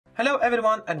Hello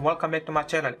everyone and welcome back to my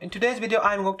channel. In today's video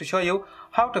I am going to show you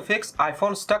how to fix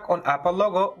iPhone stuck on Apple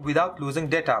logo without losing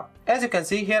data. As you can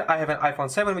see here, I have an iPhone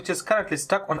 7 which is currently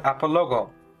stuck on Apple logo.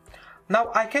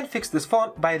 Now I can fix this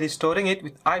phone by restoring it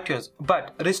with iTunes,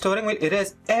 but restoring will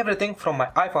erase everything from my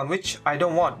iPhone, which I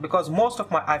don't want because most of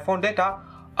my iPhone data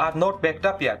are not backed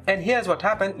up yet. And here's what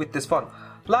happened with this phone.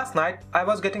 Last night I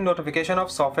was getting notification of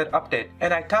software update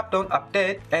and I tapped on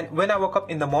update, and when I woke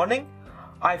up in the morning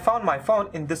I found my phone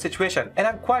in this situation, and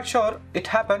I'm quite sure it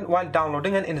happened while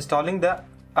downloading and installing the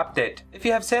update. If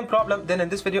you have same problem, then in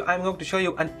this video I'm going to show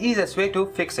you an easiest way to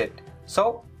fix it.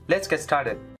 So let's get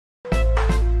started.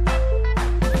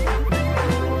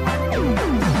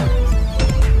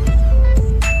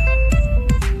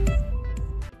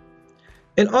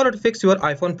 In order to fix your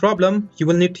iPhone problem, you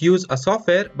will need to use a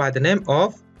software by the name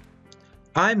of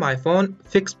iMyPhone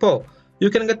Fix Pro. You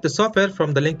can get the software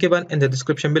from the link given in the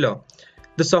description below.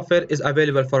 The software is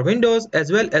available for Windows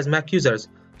as well as Mac users.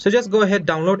 So just go ahead,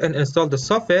 download and install the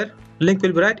software. Link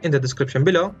will be right in the description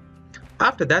below.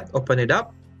 After that, open it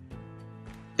up.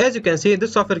 As you can see,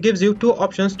 this software gives you two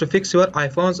options to fix your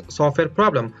iPhone's software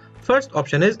problem. First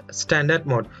option is standard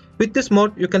mode. With this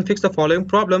mode, you can fix the following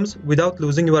problems without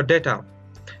losing your data.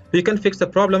 You can fix the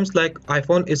problems like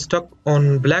iPhone is stuck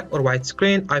on black or white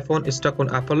screen, iPhone is stuck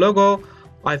on Apple logo,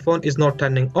 iPhone is not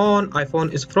turning on,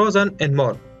 iPhone is frozen, and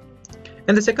more.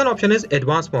 And the second option is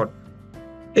advanced mode.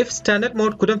 If standard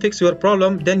mode couldn't fix your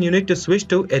problem, then you need to switch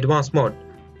to advanced mode,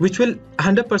 which will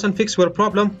 100% fix your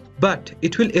problem, but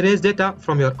it will erase data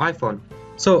from your iPhone.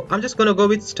 So I'm just going to go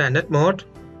with standard mode.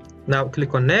 Now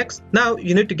click on next. Now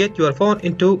you need to get your phone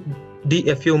into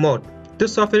DFU mode.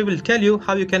 This software will tell you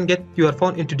how you can get your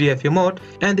phone into DFU mode,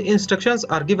 and the instructions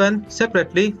are given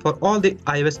separately for all the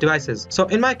iOS devices. So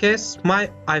in my case, my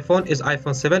iPhone is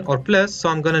iPhone 7 or plus, so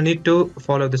I'm gonna need to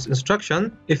follow this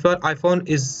instruction. If your iPhone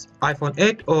is iPhone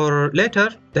 8 or later,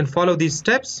 then follow these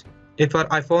steps. If your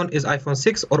iPhone is iPhone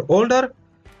 6 or older,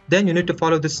 then you need to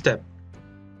follow this step.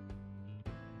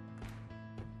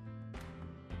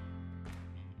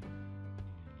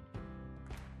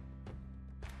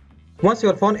 Once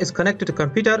your phone is connected to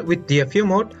computer with DFU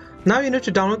mode, now you need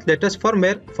to download latest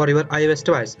firmware for your iOS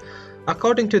device.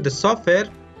 According to the software,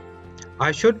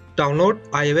 I should download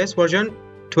iOS version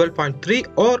 12.3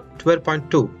 or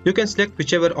 12.2. You can select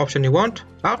whichever option you want.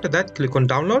 After that, click on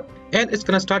download and it's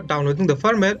gonna start downloading the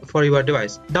firmware for your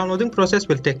device. Downloading process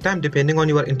will take time depending on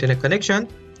your internet connection.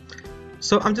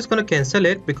 So I'm just gonna cancel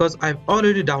it because I've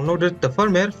already downloaded the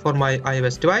firmware for my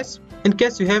iOS device. In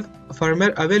case you have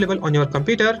firmware available on your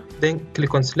computer, then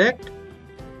click on select.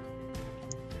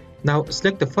 Now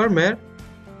select the firmware.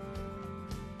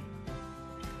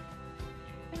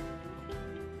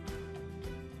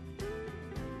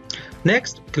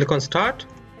 Next, click on start.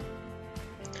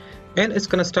 And it's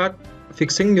gonna start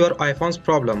fixing your iPhone's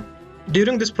problem.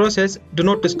 During this process, do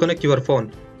not disconnect your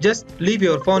phone. Just leave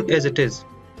your phone as it is.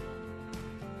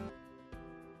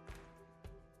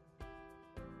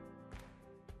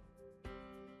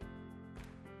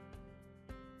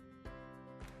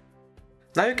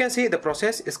 Now you can see the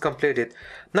process is completed.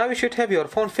 Now you should have your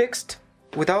phone fixed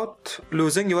without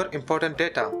losing your important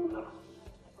data.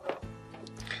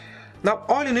 Now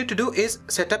all you need to do is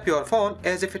set up your phone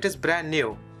as if it is brand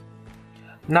new.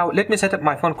 Now let me set up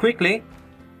my phone quickly.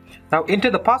 Now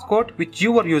enter the passcode which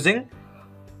you were using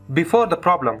before the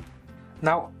problem.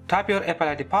 Now type your Apple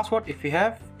ID password if you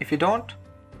have. If you don't,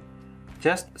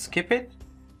 just skip it.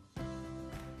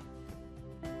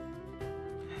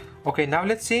 Okay, now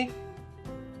let's see.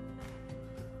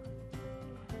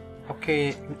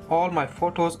 Okay, all my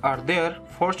photos are there,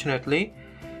 fortunately,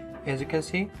 as you can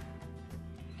see.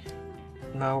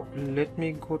 Now let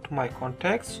me go to my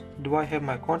contacts. Do I have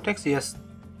my contacts? Yes,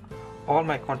 all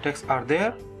my contacts are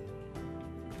there.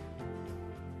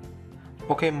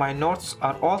 Okay, my notes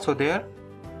are also there.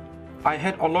 I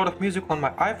had a lot of music on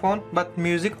my iPhone, but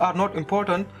music are not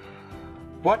important.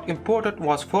 What important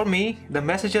was for me, the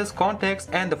messages, contacts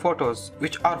and the photos,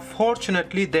 which are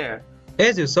fortunately there.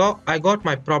 As you saw, I got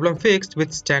my problem fixed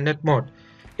with standard mode.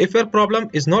 If your problem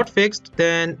is not fixed,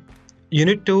 then you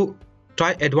need to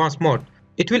try advanced mode.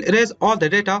 It will erase all the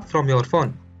data from your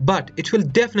phone, but it will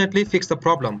definitely fix the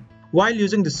problem. While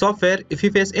using the software, if you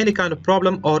face any kind of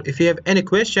problem or if you have any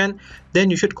question,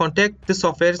 then you should contact the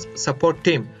software's support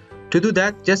team. To do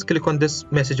that, just click on this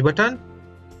message button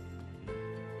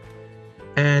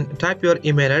and type your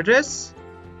email address.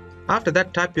 After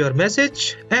that, type your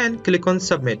message and click on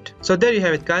submit. So there you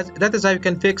have it, guys. That is how you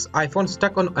can fix iPhone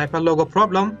stuck on Apple logo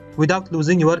problem without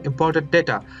losing your important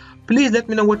data. Please let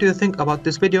me know what you think about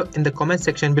this video in the comment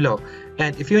section below.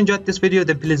 And if you enjoyed this video,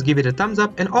 then please give it a thumbs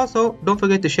up, and also don't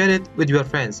forget to share it with your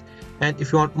friends. And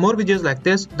if you want more videos like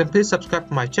this, then please subscribe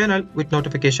to my channel with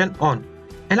notification on.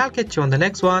 And I'll catch you on the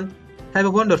next one. Have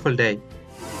a wonderful day.